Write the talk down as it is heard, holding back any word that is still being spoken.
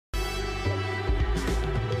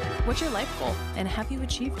What's your life goal, and have you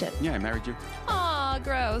achieved it? Yeah, I married you. Aw,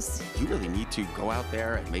 gross. You really need to go out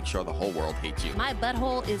there and make sure the whole world hates you. My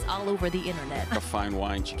butthole is all over the internet. A fine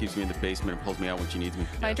wine, she keeps me in the basement and pulls me out when she needs me.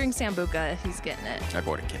 If I drink Sambuca, he's getting it. I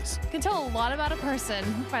bought a case. You can tell a lot about a person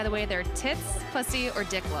by the way their tits, pussy, or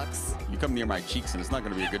dick looks. You come near my cheeks and it's not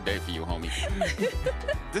going to be a good day for you, homie.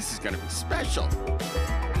 This is going to be special.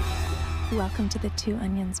 Welcome to the Two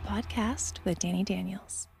Onions podcast with Dani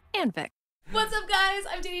Daniels And Vic. What's up, guys?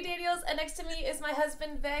 I'm Dani Daniels, and next to me is my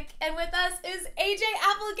husband, Vic, and with us is AJ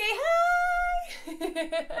Applegate.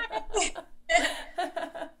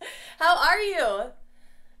 Hi! How are you?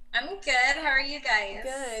 I'm good. How are you guys?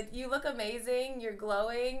 Good. You look amazing. You're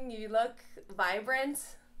glowing. You look vibrant.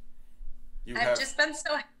 I've just been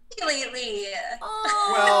so happy lately.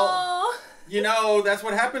 Oh. Well, you know, that's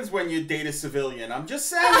what happens when you date a civilian. I'm just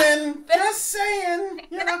saying. Just saying.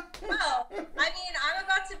 You know. Well, I mean, I'm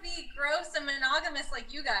about to be gross and monogamous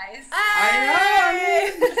like you guys.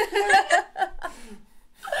 I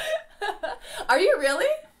know. Are you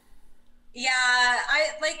really? Yeah,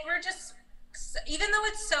 we're just, even though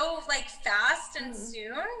it's so, like, fast and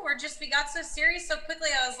soon, we got so serious so quickly.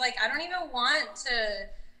 I was like, I don't even want to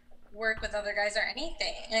work with other guys or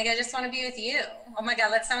anything. Like, I just want to be with you. Oh my God,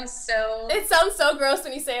 that sounds so... It sounds so gross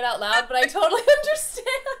when you say it out loud, but I totally understand.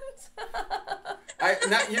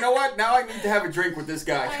 You know what? Now I need to have a drink with this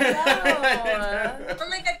guy. I know. Oh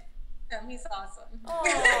my God, he's awesome.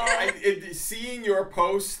 Seeing your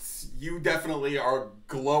posts, you definitely are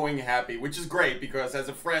glowing happy, which is great because as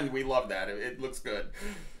a friend, we love that. It looks good.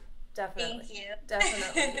 Definitely. Thank you.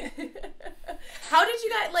 Definitely. How did you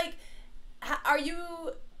guys, like, are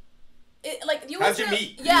you... How'd you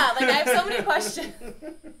meet? Yeah, like I have so many questions.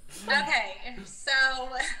 Okay, so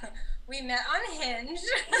we met on Hinge.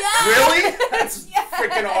 Yes! Really? That's Yes!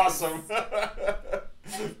 freaking awesome.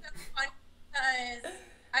 It's so funny because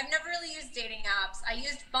I've never really used dating apps. I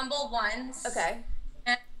used Bumble once. Okay.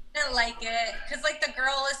 And I didn't like it because, like, the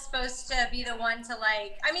girl is supposed to be the one to,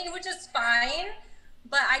 like, I mean, which is fine,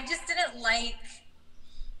 but I just didn't like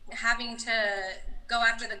having to go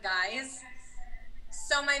after the guys.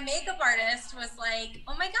 So my makeup artist was like,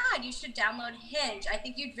 oh my God, you should download Hinge. I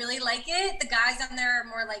think you'd really like it. The guys on there are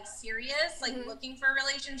more like serious, like looking for a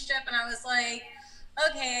relationship. And I was like,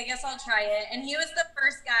 okay, I guess I'll try it. And he was the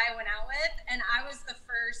first guy I went out with. And I was the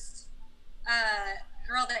first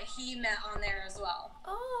girl that he met on there as well.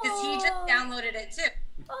 Because he just downloaded it too.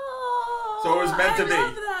 Oh. So it was meant to be. I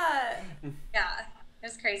love that. Yeah, it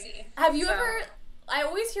was crazy. Have you ever... I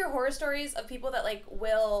always hear horror stories of people that, like,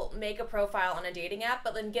 will make a profile on a dating app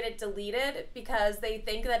but then get it deleted because they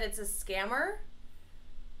think that it's a scammer.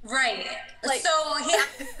 Right. Like, so he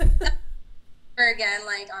again,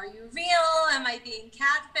 like, are you real? Am I being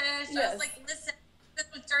catfished? Yes. I was like, listen, this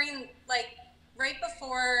was during, like, right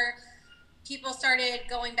before people started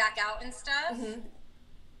going back out and stuff.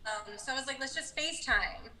 So I was like, let's just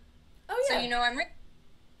FaceTime. Oh, yeah. So, you know, I'm real.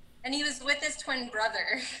 And he was with his twin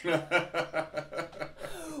brother.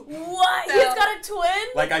 What? So, he's got a twin?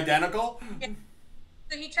 Like identical? Yeah.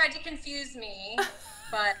 So he tried to confuse me,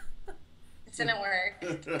 but it didn't work.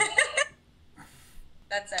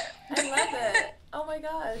 That's it. I love it. Oh my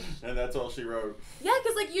gosh. And that's all she wrote. Yeah,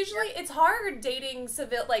 because, like, usually it's hard dating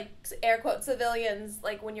air quote civilians,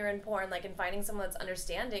 like, when you're in porn, like, and finding someone that's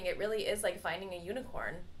understanding. It really is like finding a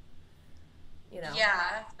unicorn. You know?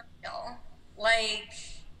 Yeah, for real. Like...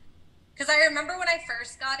 Because I remember when I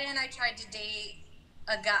first got in, I tried to date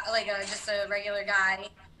a guy, like just a regular guy,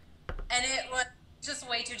 and it was just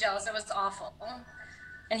way too jealous. It was awful.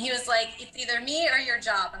 And he was like, it's either me or your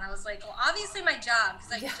job. And I was like, well, obviously my job,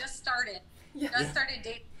 because I just started. Just started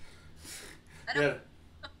dating. I don't know.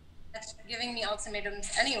 That's giving me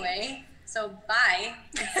ultimatums anyway, so bye.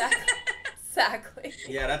 Exactly.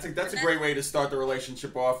 Yeah, that's a great way to start the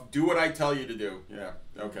relationship off. Do what I tell you to do. Yeah,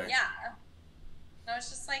 okay. Yeah. I was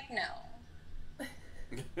just like, no.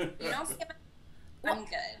 You don't see I'm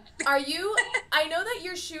good. Are you, I know that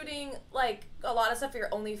you're shooting, like, a lot of stuff for your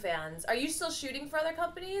OnlyFans. Are you still shooting for other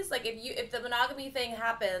companies? Like, if the monogamy thing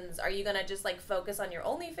happens, are you gonna just, like, focus on your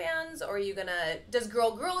OnlyFans? Or are you gonna, does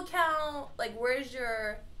girl count? Like, where's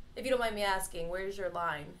your, if you don't mind me asking, where's your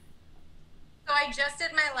line? So I just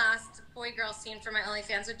did my last boy-girl scene for my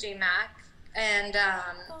OnlyFans with J Mac. And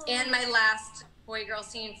my last boy-girl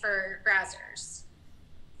scene for Brazzers.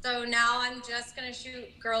 So now I'm just going to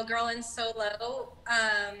shoot girl and solo.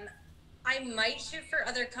 I might shoot for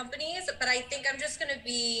other companies, but I think I'm just going to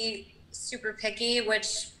be super picky,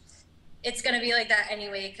 which it's going to be like that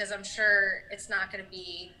anyway, because I'm sure it's not going to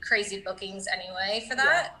be crazy bookings anyway for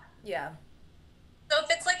that. Yeah. So if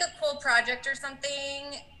it's like a cool project or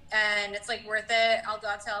something, and it's like worth it. I'll go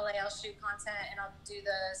out to LA, I'll shoot content, and I'll do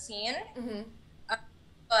the scene.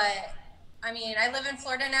 But I mean, I live in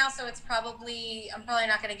Florida now, so I'm probably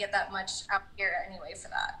not going to get that much out here anyway for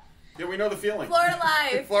that. Yeah, we know the feeling. Florida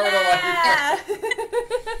life. Florida life.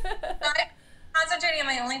 I'm concentrating on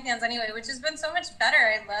my OnlyFans anyway, which has been so much better.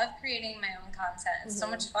 I love creating my own content. It's so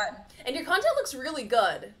much fun. And your content looks really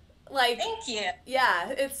good. Like, thank you.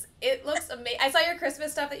 Yeah, it looks amazing. I saw your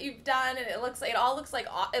Christmas stuff that you've done, and it all looks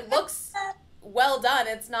well done.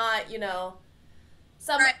 It's not, you know,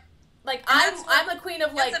 some right. like I'm a queen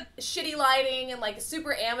of like shitty lighting and like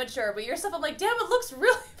super amateur, but your stuff I'm like, damn, it looks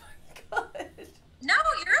really good. No,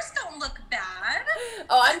 yours don't look bad.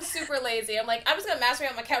 Oh, I'm super lazy. I'm like, I'm just gonna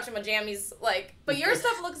masturbate on my couch in my jammies, like. But your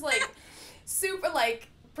stuff looks like super, like,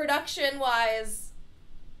 production wise,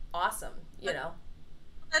 awesome. You know.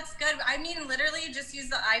 That's good. I mean, literally, you just use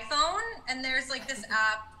the iPhone, and there's like this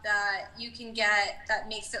app that you can get that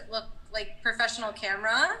makes it look like professional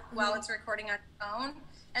camera while it's recording on your phone,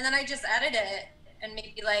 and then I just edit it and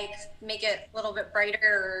maybe like make it a little bit brighter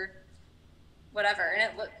or whatever,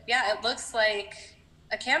 and it looks like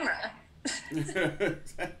a camera.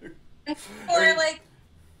 Or like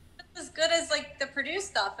as good as like the produced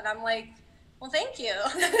stuff, and I'm like, well, thank you.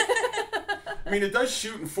 I mean, it does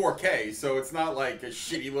shoot in 4K, so it's not like a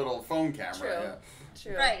shitty little phone camera. True. Yeah.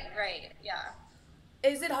 True. Right, yeah.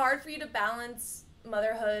 Is it hard for you to balance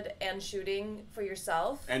motherhood and shooting for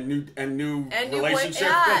yourself? And new relationship?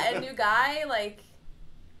 Yeah, and new guy, like.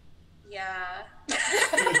 Yeah.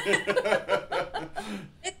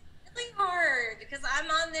 It's really hard because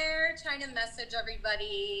I'm on there trying to message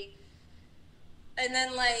everybody and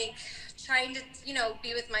then like trying to, you know,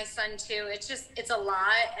 be with my son too. It's a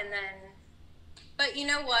lot. And then, but you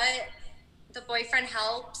know what? The boyfriend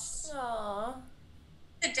helps. Aww.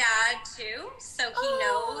 The dad too. So he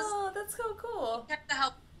knows. Oh, that's so cool. He has to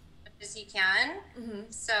help as much as he can.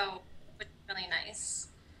 So it's really nice.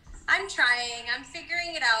 I'm trying. I'm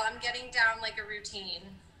figuring it out. I'm getting down like a routine.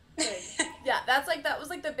 Yeah, that was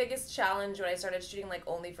like the biggest challenge when I started shooting like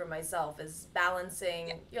only for myself is balancing.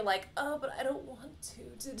 Yeah. You're like, oh, but I don't want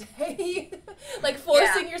to today. Like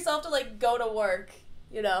forcing yourself to like go to work,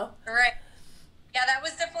 you know? Right. Yeah, that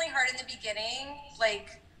was definitely hard in the beginning.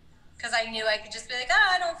 Like, because I knew I could just be like, oh,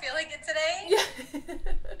 I don't feel like it today. Yeah.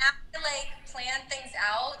 I have to like plan things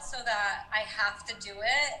out so that I have to do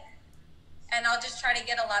it. And I'll just try to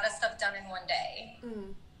get a lot of stuff done in one day.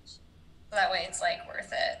 So that way it's like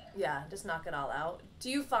worth it. Yeah, just knock it all out. Do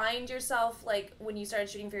you find yourself, like, when you started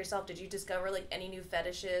shooting for yourself, did you discover, like, any new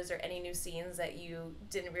fetishes or any new scenes that you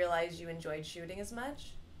didn't realize you enjoyed shooting as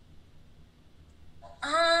much?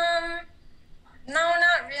 No,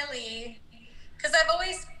 not really. Because I've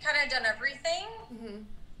always kind of done everything.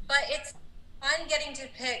 But it's fun getting to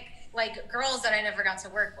pick, like, girls that I never got to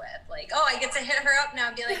work with. Like, oh, I get to hit her up now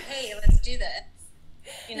and be like, hey, let's do this.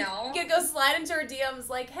 You know? You could go slide into her DMs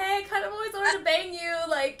like, hey, kind of always wanted to bang you.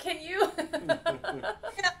 Like, can you?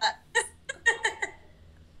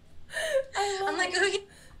 I'm like, oh,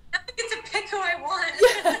 I get to pick who I want.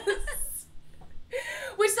 Yes.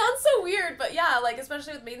 Which sounds so weird, but yeah, like,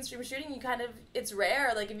 especially with mainstream shooting, it's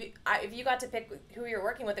rare. Like, if you got to pick who you're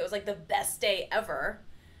working with, it was like the best day ever.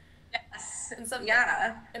 Yes. And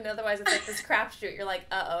otherwise it's like this crapshoot. You're like,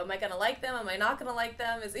 uh-oh, am I gonna like them? Am I not gonna like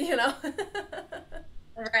them? Is it, you know?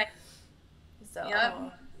 Right. So,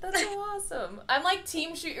 that's so awesome. I'm like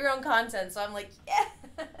team shoot your own content, so I'm like, yeah.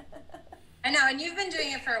 I know, and you've been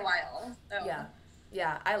doing it for a while. So.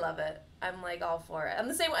 Yeah, I love it. I'm like all for it. I'm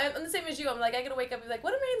the same as you. I'm like, I gotta wake up and be like,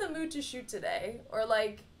 what am I in the mood to shoot today? Or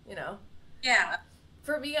like, you know. Yeah.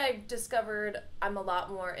 For me, I've discovered I'm a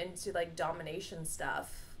lot more into like domaination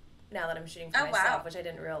stuff now that I'm shooting for myself, which I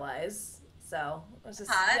didn't realize. So it's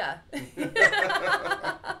just hot. Yeah.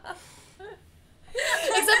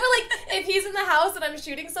 Except for like if he's in the house and I'm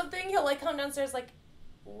shooting something, he'll like come downstairs like,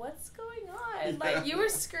 what's going on? Like, you were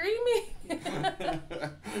screaming.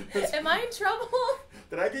 Am I in trouble?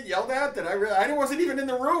 Did I get yelled at? I wasn't even in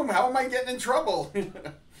the room. How am I getting in trouble?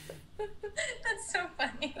 That's so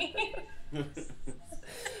funny.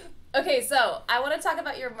 Okay, so I want to talk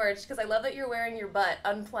about your merch because I love that you're wearing your butt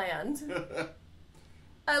unplanned.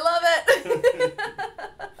 I love it.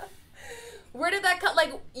 Where did that come?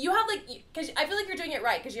 Like, you have like, because I feel like you're doing it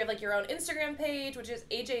right because you have like your own Instagram page, which is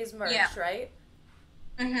AJ's merch, right?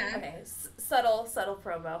 Okay, subtle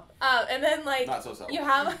promo. And then like, not so subtle. You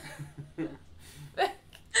have.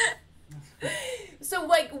 So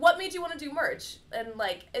like, what made you want to do merch? And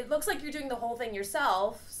like, it looks like you're doing the whole thing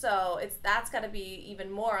yourself, so that's got to be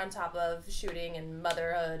even more on top of shooting and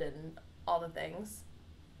motherhood and all the things.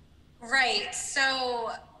 Right.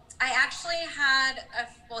 So I actually had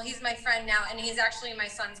well, he's my friend now, and he's actually my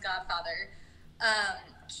son's godfather.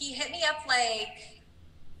 He hit me up like,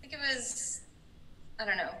 I think it was, I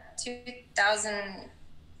don't know,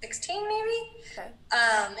 2016 maybe. Okay.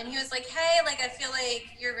 And he was like, hey, like, I feel like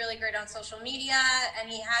you're really great on social media, and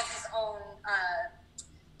he has his own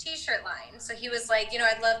t-shirt line. So he was like, you know,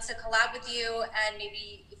 I'd love to collab with you, and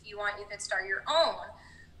maybe if you want, you could start your own.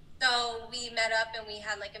 So we met up and we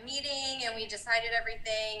had like a meeting and we decided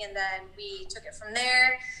everything, and then we took it from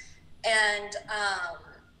there. And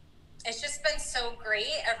it's just been so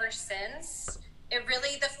great ever since. It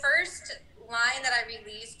really, the first line that I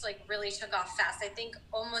released like really took off fast. I think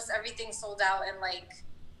almost everything sold out in like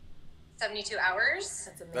 72 hours.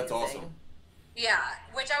 That's amazing. That's awesome. Yeah,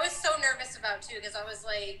 which I was so nervous about too, because I was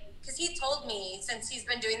like, because he told me, since he's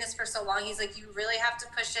been doing this for so long, he's like, you really have to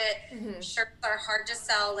push it. Mm-hmm. Shirts are hard to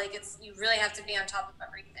sell. Like, you really have to be on top of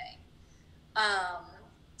everything.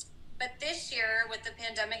 But this year with the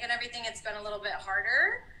pandemic and everything, it's been a little bit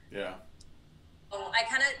harder. Yeah. So I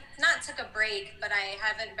kind of not took a break, but I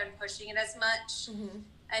haven't been pushing it as much. Mm-hmm.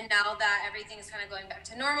 And now that everything is kind of going back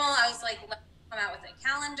to normal, I was like, let's come out with a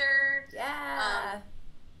calendar. Yeah.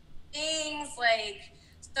 Things like,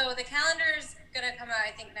 so the calendar's gonna come out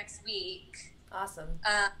I think next week. Awesome.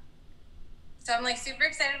 So I'm like super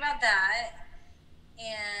excited about that.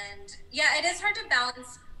 And yeah, it is hard to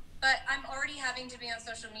balance, but I'm already having to be on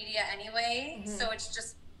social media anyway, so it's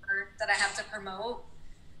just that I have to promote.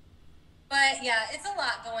 But yeah, it's a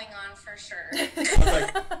lot going on for sure.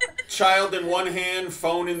 Like, child in one hand,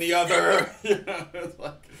 phone in the other. You know, it's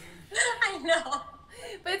like... I know.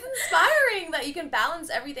 But it's inspiring that you can balance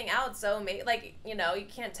everything out. So, like, you know, you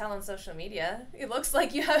can't tell on social media. It looks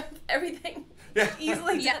like you have everything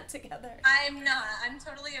easily done together. I'm not. I'm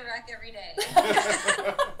totally a wreck every day.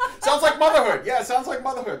 Sounds like motherhood. Yeah, sounds like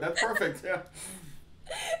motherhood. That's perfect. Yeah.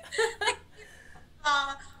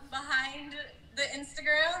 Behind the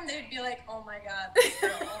Instagram, they'd be like, oh my god, this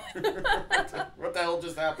girl. What the hell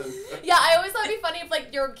just happened? Yeah, I always thought it'd be funny if,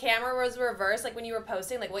 like, your camera was reversed, like, when you were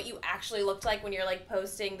posting, like, what you actually looked like when you're, like,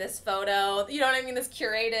 posting this photo. You know what I mean? This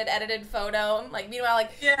curated, edited photo. Like, meanwhile,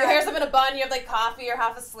 like, your hair's up in a bun, you have, like, coffee, you're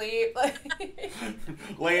half asleep. Like...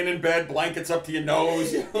 Laying in bed, blankets up to your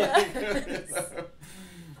nose. Is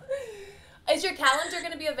your calendar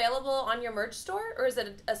going to be available on your merch store, or is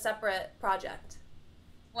it a separate project?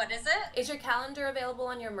 What is it? Is your calendar available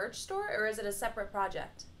on your merch store, or is it a separate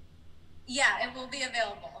project? Yeah, it will be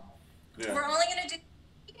available. Yeah. We're only gonna do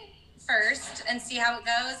first and see how it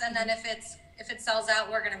goes, and then if it sells out,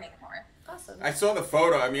 we're gonna make more. Awesome. I saw the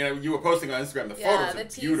photo. I mean, you were posting on Instagram. The photos the are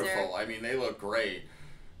teaser. beautiful. I mean, they look great.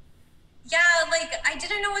 Yeah, like, I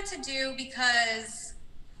didn't know what to do because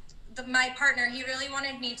my partner, he really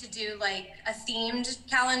wanted me to do, like, a themed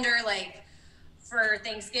calendar, like, for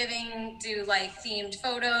Thanksgiving, do, like, themed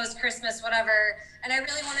photos, Christmas, whatever. And I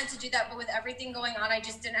really wanted to do that, but with everything going on, I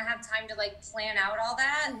just didn't have time to, like, plan out all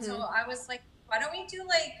that. So I was like, why don't we do,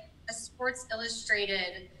 like, a Sports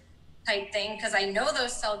Illustrated type thing? Because I know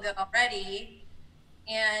those sell good already.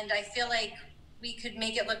 And I feel like we could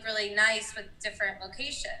make it look really nice with different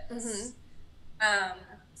locations.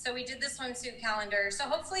 So we did this swimsuit calendar. So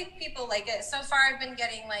hopefully people like it. So far I've been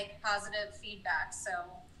getting, like, positive feedback,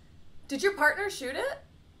 so. Did your partner shoot it?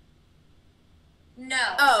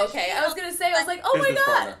 No. Oh, So okay. I was going to say, I was like, oh my Business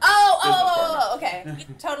god. partner. Oh, okay.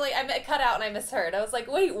 Totally. I cut out and I misheard. I was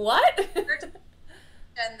like, wait, what? And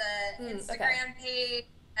the Instagram page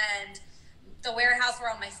and the warehouse where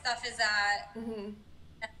all my stuff is at.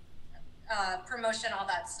 Promotion, all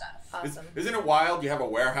that stuff. Awesome. Isn't it wild? You have a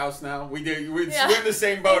warehouse now. We're in the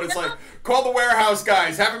same boat. It's like, call the warehouse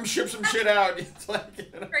guys. Have them ship some shit out. It's like,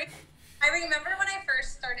 you know. I remember when I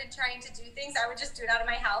first started trying to do things, I would just do it out of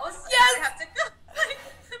my house. Yes. I would have to go to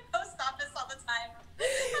the post office all the time.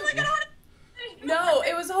 I'm like, I don't want to. No,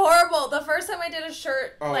 it was horrible. The first time I did a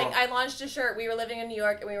shirt, like, I launched a shirt, we were living in New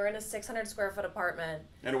York, and we were in a 600 square foot apartment.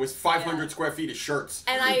 And it was 500 square feet of shirts.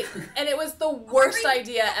 And it was the worst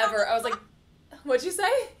idea ever. I was like, what'd you say?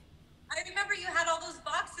 I remember you had all those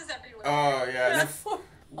boxes everywhere. Oh, yeah.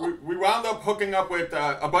 We wound up hooking up with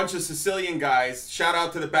a bunch of Sicilian guys. Shout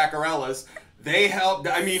out to the Baccarellas. They helped.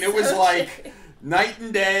 I mean, it was like night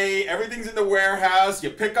and day. Everything's in the warehouse. You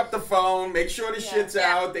pick up the phone, make sure the shit's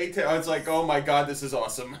out. It's like, oh my god, this is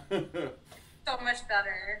awesome. So much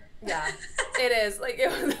better. Yeah, it is. Like,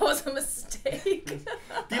 that was a mistake.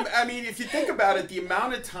 I mean, if you think about it, the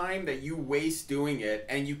amount of time that you waste doing it,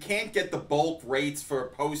 and you can't get the bulk rates for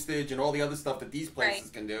postage and all the other stuff that these places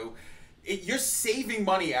can do. You're saving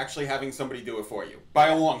money actually having somebody do it for you by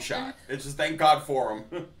a long shot. It's just thank God for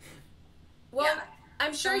them. Well,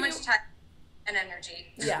 I'm sure so much time And energy.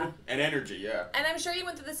 Yeah. And energy, yeah. And I'm sure you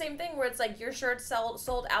went through the same thing where it's like your shirt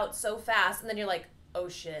sold out so fast, and then you're like, oh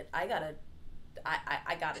shit, I gotta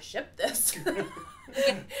ship this.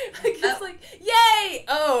 It's like, yay!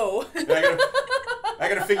 Oh. I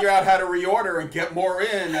gotta figure out how to reorder and get more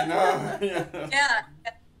in. And Yeah.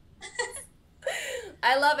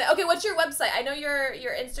 I love it. Okay, what's your website? I know your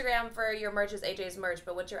Instagram for your merch is AJ's merch,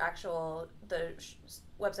 but what's your actual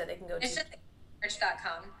website they can go to? It's just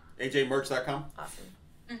merch.com. AJmerch.com. Awesome.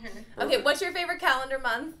 Mm-hmm. Okay, what's your favorite calendar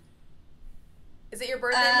month? Is it your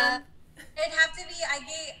birthday month? It'd have to be,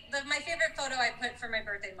 my favorite photo I put for my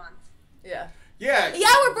birthday month. Yeah. Yeah.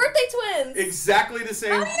 Yeah, we're birthday twins. Exactly the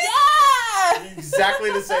same. Oh, yeah.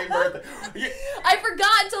 Exactly the same birthday. Yeah. I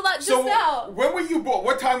forgot until just now. When were you born?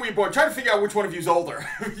 What time were you born? Trying to figure out which one of you's older.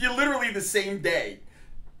 You're literally the same day.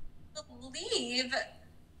 I believe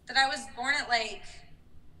that I was born at like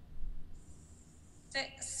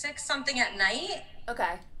six something at night.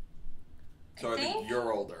 Okay. So I think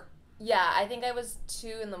you're older. Yeah, I think I was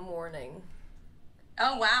 2 in the morning.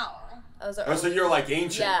 Oh wow. So you're like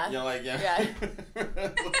ancient. Yeah. You're like, yeah.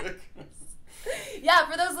 Yeah,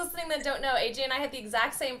 for those listening that don't know, AJ and I had the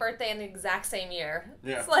exact same birthday in the exact same year.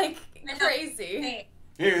 Yeah. It's like crazy.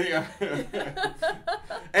 Yeah.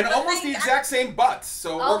 And almost the exact same butts,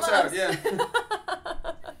 so it works out, yeah.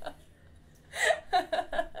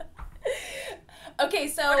 Okay,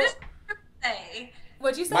 so what did you say?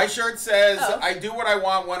 What'd you say? My shirt says, I do what I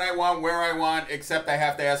want, when I want, where I want, except I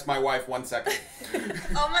have to ask my wife 1 second.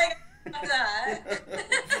 Oh my god.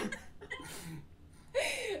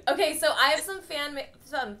 Okay, so I have some fan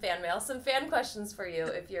questions for you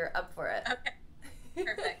if you're up for it. Okay.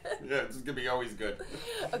 Perfect. Yeah, this is gonna be always good.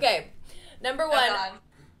 Okay. Number 1.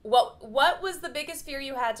 What was the biggest fear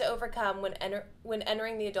you had to overcome when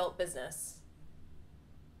entering the adult business?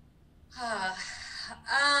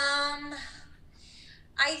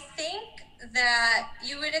 I think that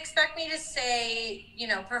you would expect me to say,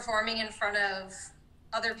 performing in front of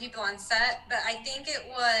other people on set, but I think it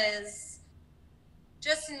was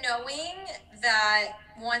just knowing that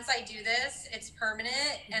once I do this, it's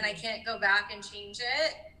permanent and I can't go back and change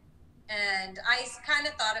it. And I kind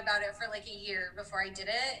of thought about it for like a year before I did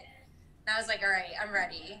it. And I was like, all right, I'm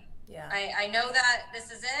ready. Yeah. I know that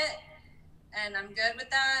this is it and I'm good with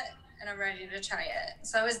that and I'm ready to try it.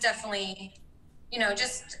 So it was definitely,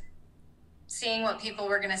 just seeing what people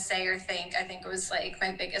were going to say or think, I think was like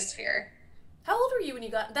my biggest fear. How old were you when you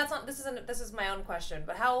got, this is my own question,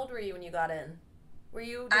 but how old were you when you got in?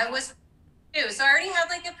 I was 22, so I already had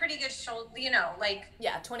like a pretty good shoulder, like.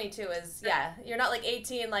 Yeah, 22 is, you're not like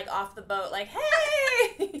 18, like off the boat, like,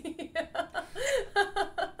 hey!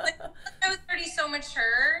 Like, I was already so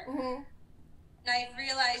mature. Mm-hmm. And I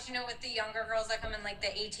realized, with the younger girls that come in, like the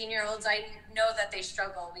 18-year-olds, I know that they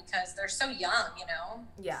struggle because they're so young,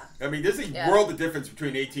 Yeah. I mean, there's a world of difference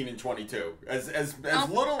between 18 and 22. As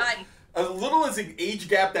little as an age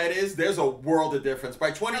gap that is, there's a world of difference. By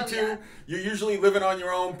 22, you're usually living on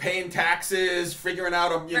your own, paying taxes, figuring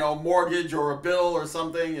out a mortgage or a bill or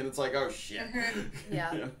something, and it's like, oh shit. Mm-hmm.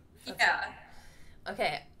 Yeah. Yeah.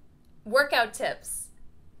 Okay. Workout tips.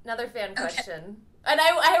 Another fan question. And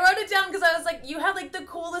I wrote it down because I was like, you have like the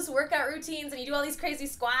coolest workout routines and you do all these crazy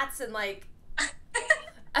squats and like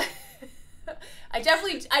I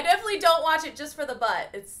definitely don't watch it just for the butt.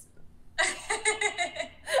 It's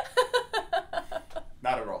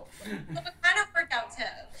not at all. What kind of workout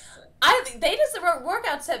tips? They just wrote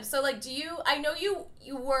workout tips. So like, I know you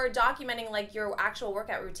were documenting like your actual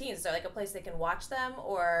workout routines. Is there like a place they can watch them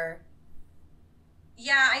or?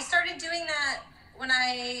 Yeah, I started doing that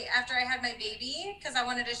after I had my baby, because I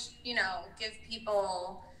wanted to, give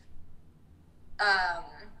people,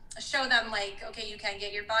 show them like, okay, you can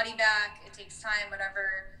get your body back. It takes time,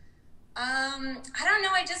 whatever. I don't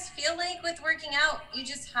know. I just feel like with working out, you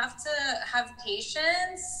just have to have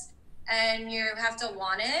patience and you have to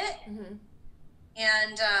want it. Mm-hmm.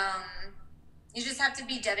 And, you just have to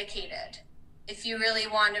be dedicated if you really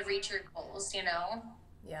want to reach your goals,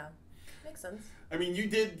 Yeah. Makes sense. I mean, you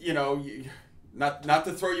did, not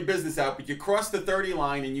to throw your business out, but you crossed the 30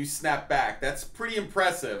 line and you snap back. That's pretty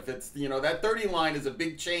impressive. It's, that 30 line is a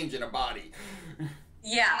big change in a body.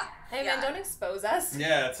 Yeah. Hey man, don't expose us.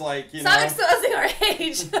 Yeah, it's like, Stop exposing our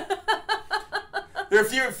age. There are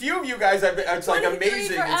a few of you guys, it's like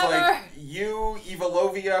amazing. Forever. It's like you, Eva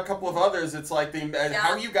Lovia, a couple of others. It's like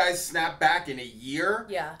how you guys snap back in a year.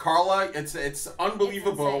 Yeah. Carla, it's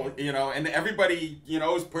unbelievable, It's and everybody,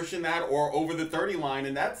 is pushing that or over the 30 line,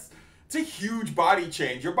 and it's a huge body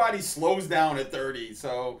change. Your body slows down at 30,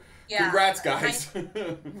 so congrats, guys.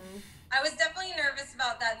 Mm-hmm. I was definitely nervous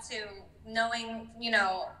about that too, knowing,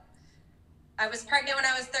 I was pregnant when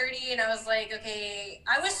I was 30, and I was like, okay,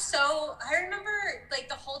 I remember like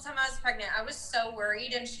the whole time I was pregnant, I was so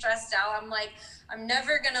worried and stressed out. I'm like, I'm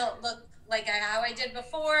never gonna look like how I did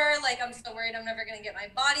before. Like, I'm so worried I'm never gonna get my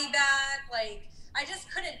body back. Like, I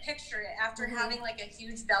just couldn't picture it after having like a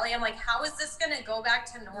huge belly. I'm like, how is this gonna go back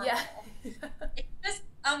to normal? Yeah. It's just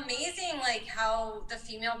amazing, like how the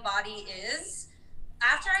female body is.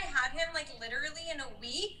 After I had him, like literally in a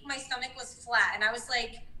week, my stomach was flat, and I was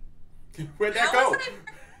like, where'd that go?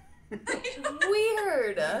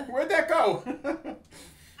 Weird. Where'd that go?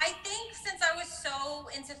 I think since I was so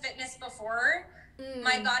into fitness before,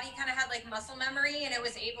 my body kind of had like muscle memory, and it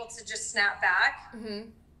was able to just snap back.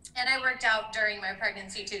 And I worked out during my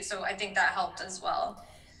pregnancy too, so I think that helped as well.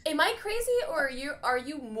 Am I crazy, or are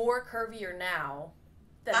you more curvier now?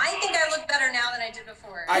 I think I look better now than I did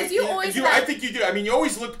before. I think you do. I mean, you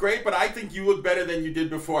always looked great, but I think you look better than you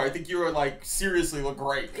did before. I think you were like seriously look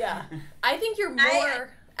great. Yeah, I think you're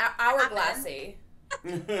more hourglassy.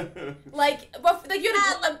 like you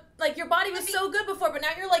had, like your body was so good before, but now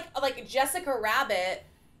you're like Jessica Rabbit.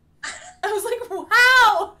 I was like,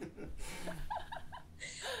 wow.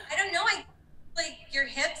 I don't know. Like your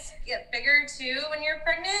hips get bigger too when you're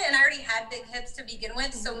pregnant, and I already had big hips to begin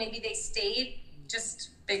with, so maybe they stayed just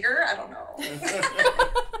bigger. I don't know.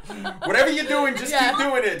 Whatever you're doing, just keep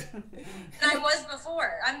doing it. And I was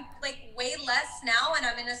before. I'm like way less now, and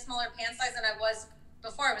I'm in a smaller pant size than I was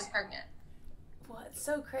before I was pregnant. Well, it's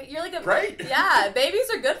so great. You're like a great. Yeah, babies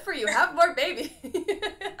are good for you. Have more babies.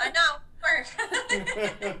 I know.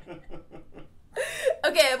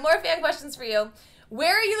 Okay, more fan questions for you.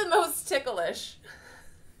 Where are you the most ticklish?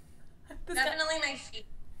 Definitely my feet.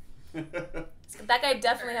 That guy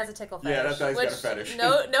definitely has a tickle fetish. Yeah, that guy's got a fetish.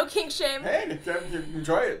 No kink shame. Hey,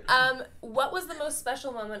 enjoy it. What was the most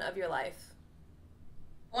special moment of your life?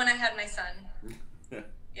 When I had my son.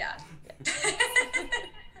 Yeah.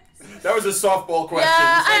 That was a softball question.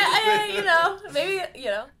 Yeah, maybe.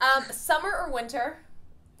 Summer or winter?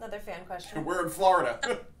 Another fan question. We're in Florida.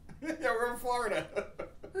 Yeah, we're in Florida.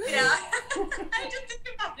 Yeah. I just think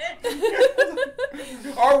about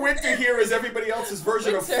it. Our winter here is everybody else's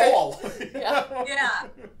version of fall. Yeah.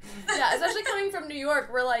 Yeah, especially coming from New York,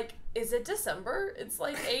 we're like, is it December? It's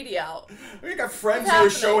like 80 out. We got friends who are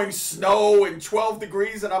showing snow and 12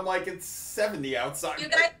 degrees, and I'm like, it's 70 outside. You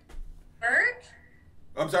guys work?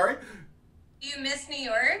 I'm sorry? Do you miss New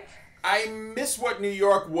York? I miss what New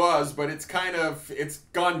York was, but it's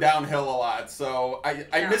gone downhill a lot. So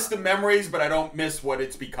I miss the memories, but I don't miss what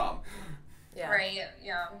it's become. Yeah. Right,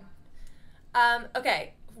 yeah.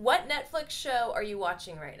 Okay, what Netflix show are you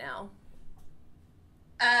watching right now?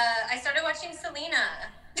 I started watching Selena.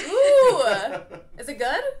 Ooh! Is it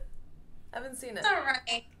good? I haven't seen it. It's alright.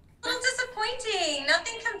 A little disappointing.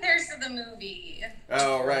 Nothing compares to the movie.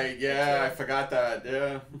 Oh, right. Yeah, I forgot that.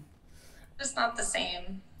 Yeah. Just not the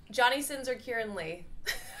same. Johnny Sins or Kieran Lee?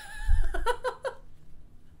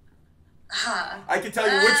 I could tell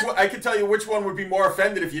you which one. I could tell you which one would be more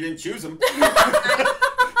offended if you didn't choose him.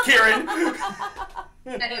 Kieran.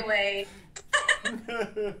 Anyway.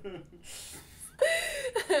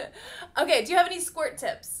 Okay. Do you have any squirt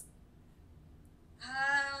tips?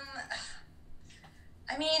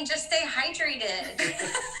 I mean, just stay hydrated.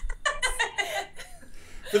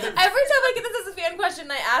 Every time I get this as a fan question,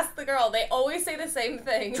 I ask the girl. They always say the same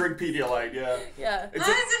thing. Drink Pedialyte, yeah. Yeah. Is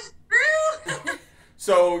it true?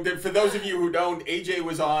 So, for those of you who don't, AJ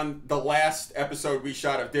was on the last episode we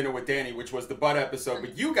shot of Dinner with Dani, which was the butt episode.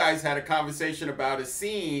 But you guys had a conversation about a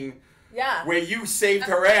scene where you saved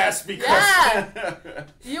her ass because... Yeah.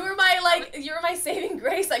 You were my saving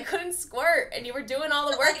grace. I couldn't squirt, and you were doing all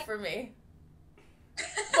the work for me.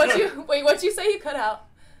 What'd you say you cut out?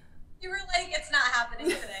 You were like, it's not happening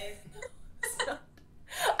today.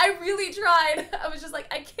 I really tried. I was just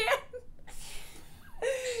like, I can't.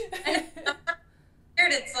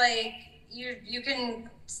 It's like you can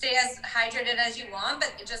stay as hydrated as you want,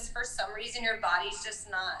 but just for some reason your body's just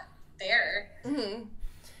not there. Mm-hmm.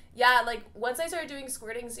 Yeah, like once I started doing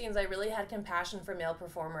squirting scenes, I really had compassion for male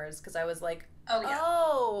performers because I was like,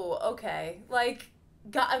 okay, like.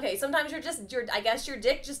 God, okay, sometimes I guess your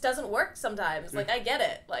dick just doesn't work sometimes. Like, I get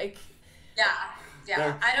it. Like,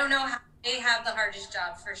 yeah. I don't know how they have the hardest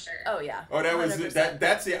job for sure. Oh yeah. Oh,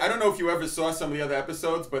 that's it. I don't know if you ever saw some of the other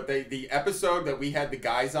episodes, but the episode that we had the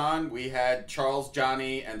guys on, we had Charles,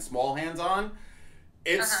 Johnny, and Small Hands on.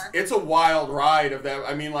 It's a wild ride of that.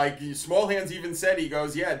 I mean, like, Small Hands even said, he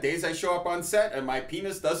goes, yeah, days I show up on set and my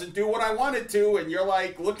penis doesn't do what I want it to, and you're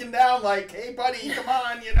like looking down like, hey buddy, come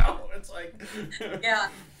on, It's like Yeah.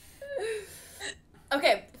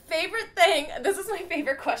 Okay, Favorite thing. This is my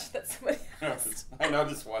favorite question that somebody asked. I know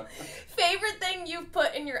this one. Favorite thing you've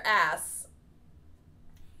put in your ass.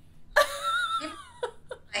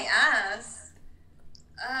 My ass.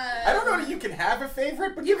 I don't know that you can have a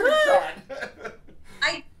favorite, but you could shot.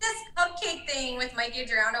 I did this cupcake thing with Mike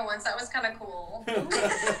Adriano once. That was kind of cool. Pushed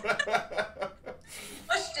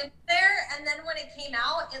it there, and then when it came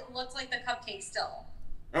out, it looked like the cupcake still.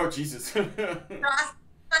 Oh, Jesus. Frosting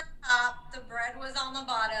on top, the bread was on the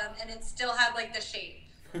bottom, and it still had like the shape.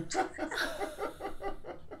 I was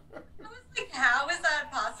like, how is that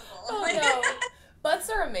possible? Oh no. Butts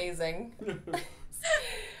are amazing.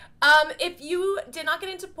 If you did not get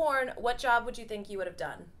into porn, what job would you think you would have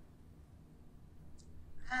done?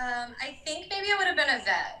 I think maybe I would have been a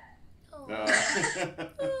vet.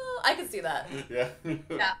 Oh, I could see that. Yeah.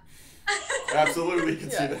 Yeah. Absolutely can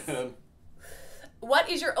see Yes. that. What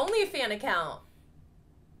is your OnlyFans account?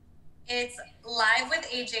 It's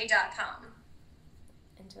livewithaj.com.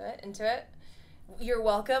 Into it. You're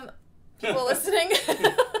welcome, people listening.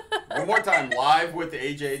 One more time,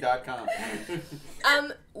 livewithaj.com.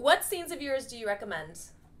 What scenes of yours do you recommend?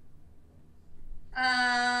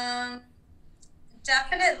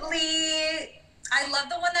 Definitely. I love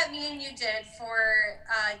the one that me and you did for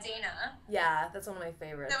Dana. Yeah, that's one of my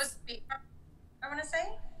favorites. That was Sweetheart, I want to say.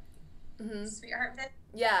 Mm-hmm. Sweetheart did.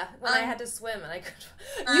 Yeah, when I had to swim and I could.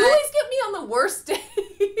 You always get me on the worst days.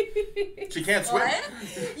 She can't swim. What?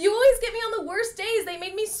 You always get me on the worst days. They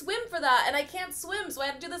made me swim for that, and I can't swim, so I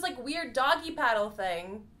had to do this like weird doggy paddle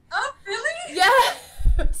thing. Oh, really? Yeah,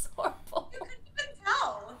 it was horrible. You couldn't even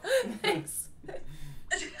tell. Thanks.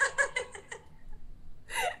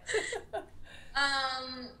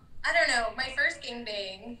 I don't know. My first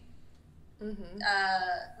gangbang. Mm-hmm.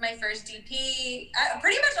 My first DP.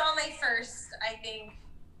 Pretty much all my first, I think,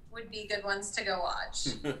 would be good ones to go watch.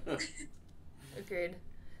 Agreed.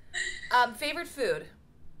 Favorite food?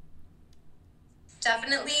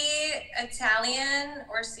 Definitely Italian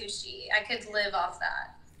or sushi. I could live off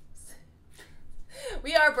that.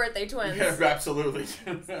 We are birthday twins. Yeah, absolutely.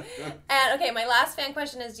 And okay, my last fan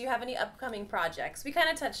question is: do you have any upcoming projects? We kind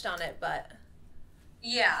of touched on it, but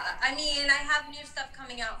Yeah, I mean, I have new stuff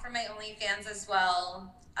coming out for my OnlyFans as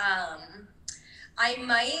well. I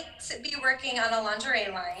might be working on a lingerie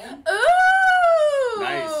line. ooh,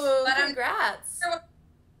 Nice. But I'm congrats! not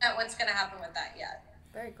sure what's going to happen with that yet.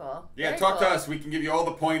 Very cool. Yeah, Very talk cool. to us. We can give you all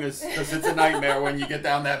the pointers because it's a nightmare when you get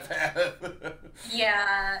down that path.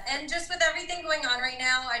 Yeah, and just with everything going on right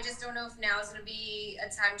now, I just don't know if now is going to be a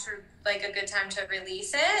good time to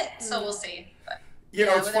release it. So we'll see. But. You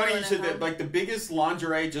know, Yeah, it's with funny you everyone said at that. home. Like the biggest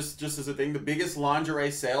lingerie, just as a thing, the biggest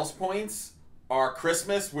lingerie sales points are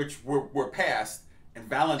Christmas, which we're past, and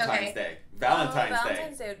Valentine's Day.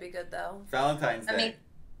 Valentine's Day would be good though. Valentine's Day. I mean-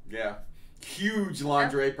 Yeah. Huge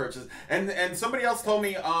lingerie purchase. And somebody else told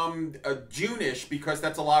me June-ish, because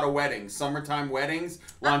that's a lot of weddings. Summertime weddings,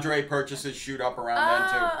 lingerie purchases shoot up around then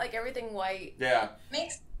too. Like everything white. Yeah.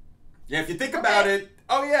 Makes Yeah, if you think about it,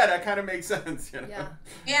 oh yeah, that kind of makes sense, you know.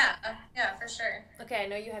 Yeah. yeah, for sure. Okay, I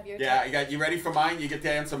know you have your. Yeah, you ready for mine? You get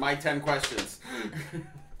to answer my 10 questions.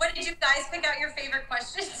 What did you guys pick out your favorite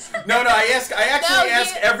questions? No, I actually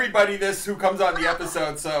ask you- everybody this who comes on the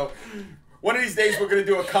episode, so one of these days we're gonna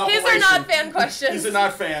do a compilation. His are not fan questions. These are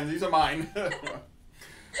not fans, these are mine.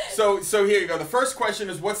 So here you go. The first question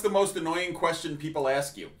is, what's the most annoying question people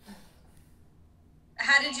ask you?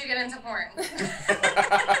 How did you get into porn?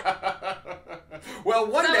 Well,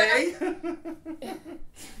 one So, day.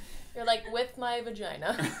 You're like with my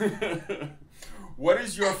vagina. What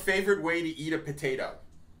is your favorite way to eat a potato?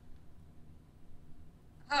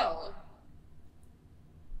 Oh.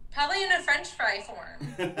 Probably in a French fry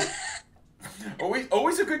form.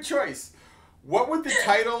 Always a good choice. What would the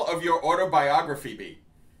title of your autobiography be?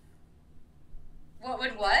 What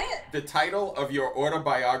would what? The title of your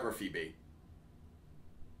autobiography be?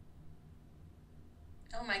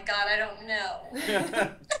 Oh my god, I don't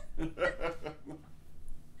know.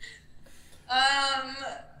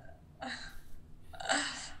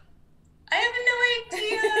 I have no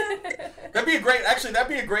idea. That'd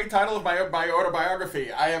be a great title of my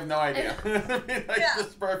autobiography. I have no idea. Yeah.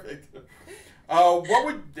 Just perfect. What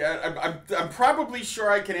would I'm probably sure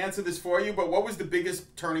I can answer this for you, but what was the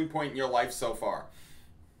biggest turning point in your life so far?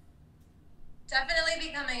 Definitely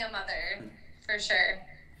becoming a mother, for sure.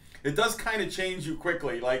 It does kind of change you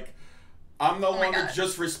quickly. Like, I'm no my longer God.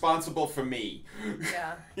 just responsible for me.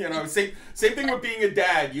 Yeah. You know, same thing with being a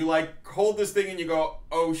dad. You like hold this thing and you go,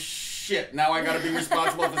 oh shit, shit. Now I got to be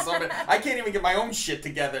responsible for somebody. I can't even get my own shit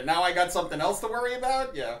together. Now I got something else to worry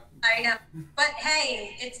about? Yeah. I know. But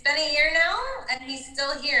hey, it's been a year now, and he's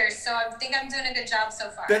still here, so I think I'm doing a good job so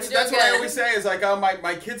far. That's what I always say is like, oh,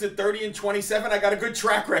 my kids are 30 and 27. I got a good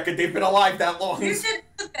track record. They've been alive that long. You did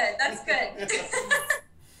good. That's good.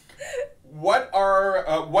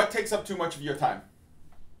 What takes up too much of your time?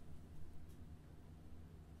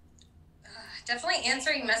 Definitely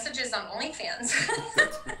answering messages on OnlyFans.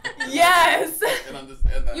 Yes. I can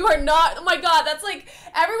understand that. You are not. Oh my god, that's like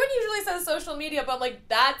everyone usually says social media, but I'm like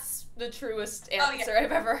that's the truest answer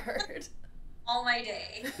I've ever heard. All my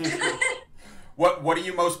day. What are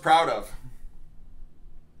you most proud of?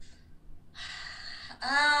 What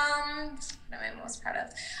am I most proud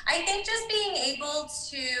of? I think just being able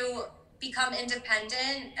to become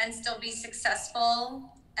independent and still be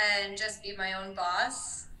successful and just be my own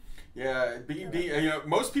boss. Yeah,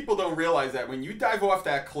 most people don't realize that when you dive off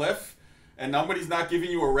that cliff and nobody's not giving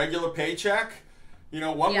you a regular paycheck,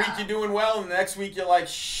 one week you're doing well and the next week you're like,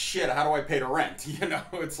 shit, how do I pay the rent?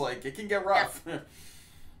 It's like, it can get rough. Yeah.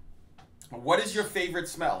 What is your favorite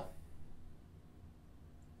smell?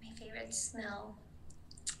 My favorite smell?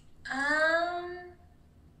 I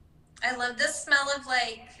love the smell of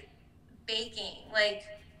like baking, like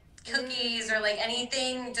cookies or like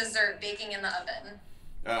anything dessert baking in the oven.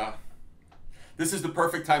 This is the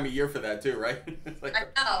perfect time of year for that too, right? Like, I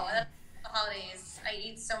know. That's the holidays. I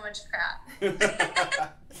eat so much crap.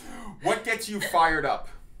 What gets you fired up?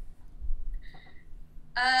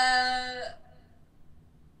 I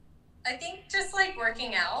think just like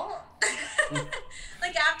working out.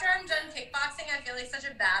 Like after I'm done kickboxing, I feel like such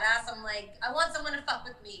a badass. I'm like, I want someone to fuck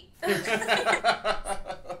with me. I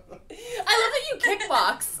love that you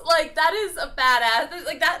kickbox. Like that is a badass.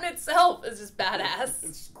 Like that in itself is just badass.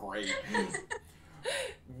 It's great.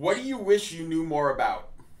 What do you wish you knew more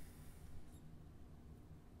about?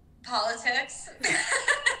 Politics.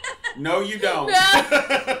 No, you don't.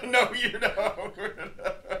 No, you don't.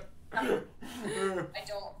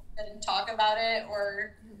 I didn't talk about it,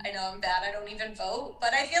 or I know I'm bad. I don't even vote,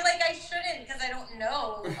 but I feel like I shouldn't because I don't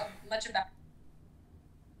know much about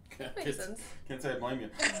it. Makes sense. Can't say I blame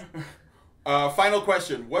you. Final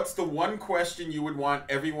question. What's the one question you would want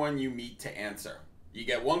everyone you meet to answer? You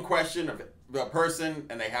get one question of the person,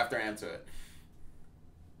 and they have to answer it.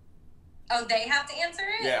 Oh, they have to answer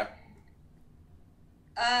it? Yeah.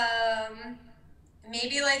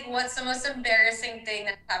 Maybe like, what's the most embarrassing thing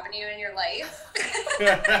that's happened to you in your life?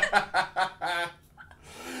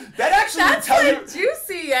 That actually would tell you.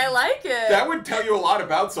 Juicy. I like it. That would tell you a lot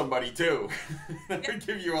about somebody too. That would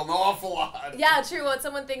give you an awful lot. Yeah, true. What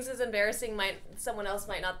someone thinks is embarrassing, someone else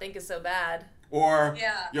might not think is so bad. Or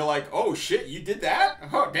you're like, oh shit, you did that?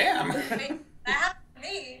 Oh damn. That happened to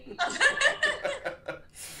me.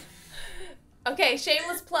 Okay,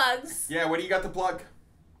 shameless plugs. Yeah, what do you got to plug?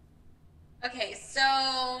 Okay, so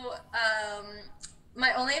my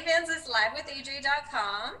OnlyFans is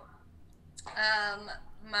livewithaj.com.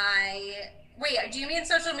 Do you mean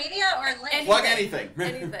social media or link? Plug anything.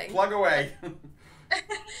 Anything. Plug away.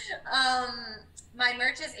 My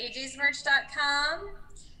merch is ajsmerch.com.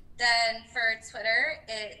 Then for Twitter,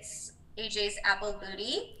 it's AJ's Apple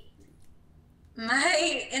Booty.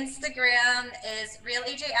 My Instagram is real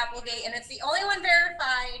AJ Applegate, and it's the only one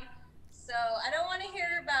verified. So I don't want to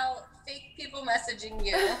hear about fake people messaging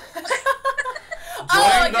you.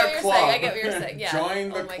 I get what you're saying. Yeah. Join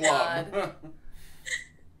the club. God.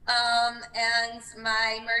 And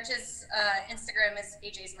my merch is Instagram is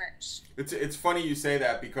AJ's merch. It's funny you say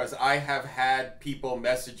that because I have had people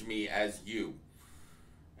message me as you.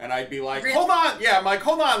 And I'd be like, hold on. Yeah, I'm like,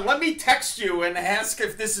 hold on. Let me text you and ask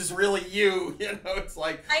if this is really you. It's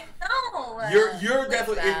like I know. You're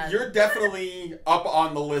definitely up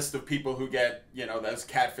on the list of people who get those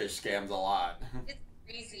catfish scams a lot. It's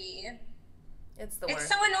crazy. It's the worst. It's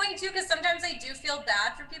so annoying too because sometimes I do feel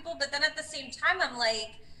bad for people, but then at the same time I'm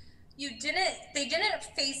like, they didn't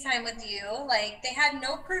FaceTime with you. Like, they had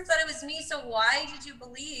no proof that it was me, so why did you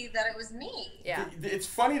believe that it was me? Yeah. It's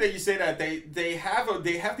funny that you say that. They have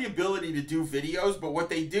the ability to do videos, but what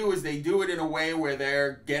they do is they do it in a way where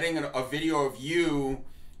they're getting a video of you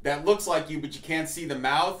that looks like you, but you can't see the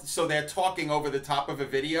mouth, so they're talking over the top of a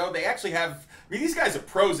video. They actually have, these guys are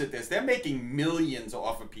pros at this. They're making millions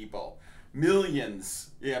off of people. Millions,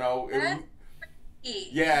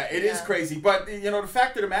 Yeah, it is crazy. But, the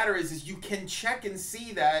fact of the matter is you can check and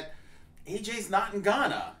see that AJ's not in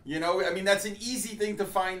Ghana. That's an easy thing to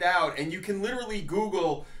find out. And you can literally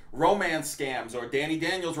Google romance scams or Danny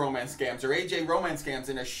Daniels romance scams or AJ romance scams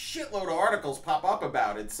and a shitload of articles pop up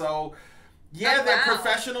about it. So Yeah, Oh, they're wow.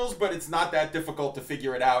 professionals, but it's not that difficult to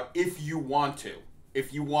figure it out if you want to.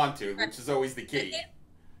 If you want to, which is always the key.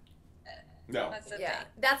 No. That's the Yeah, thing.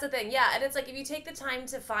 that's the thing. Yeah, and it's like if you take the time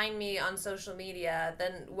to find me on social media,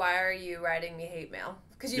 then why are you writing me hate mail?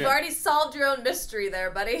 Because you've Yeah. already solved your own mystery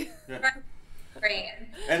there, buddy. Yeah. Right.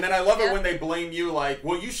 And then I love it Yeah. when they blame you, like,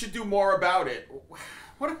 well, you should do more about it.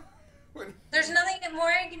 What? There's nothing more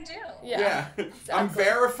I can do. Yeah. I'm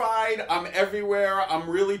verified. I'm everywhere. I'm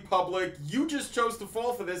really public. You just chose to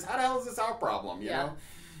fall for this. How the hell is this our problem, you Yeah. know?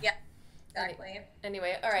 Yeah. Exactly.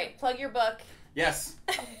 Anyway, all right, plug your book. Yes.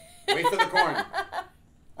 Wait for the corn.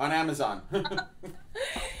 On Amazon.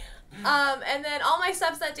 And then all my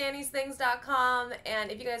stuff's at Dani'sThings.com.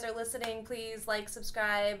 And if you guys are listening, please like,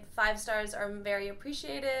 subscribe. 5 stars are very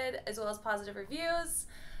appreciated, as well as positive reviews.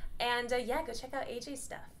 And yeah, go check out AJ's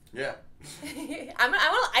stuff. Yeah. I'm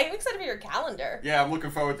excited for your calendar. Yeah, I'm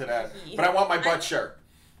looking forward to that. But I want my butt shirt.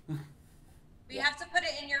 We have to put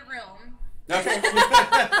it in your room. Okay.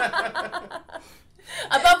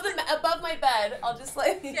 above my bed, I'll just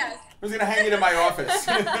like. Yes. I was gonna hang it in my office.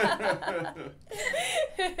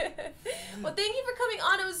 Well, thank you for coming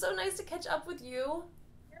on. It was so nice to catch up with you.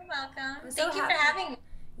 You're welcome. I'm so Thank you for happy. having me.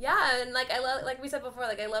 Yeah, and like I love, like we said before,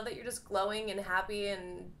 like I love that you're just glowing and happy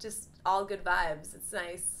and just all good vibes. It's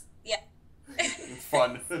nice. Yeah. It's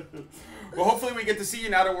fun. Well, hopefully we get to see you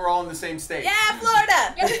now that we're all in the same state. Yeah,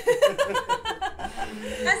 Florida.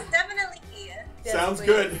 That's definitely Yes, Sounds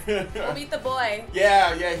please. good. We'll meet the boy.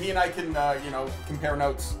 Yeah, he and I can, compare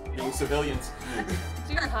notes, being civilians.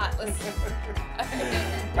 You're hot. Listen.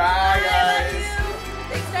 Okay. Bye, I love guys. you.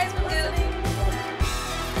 Thanks, guys, for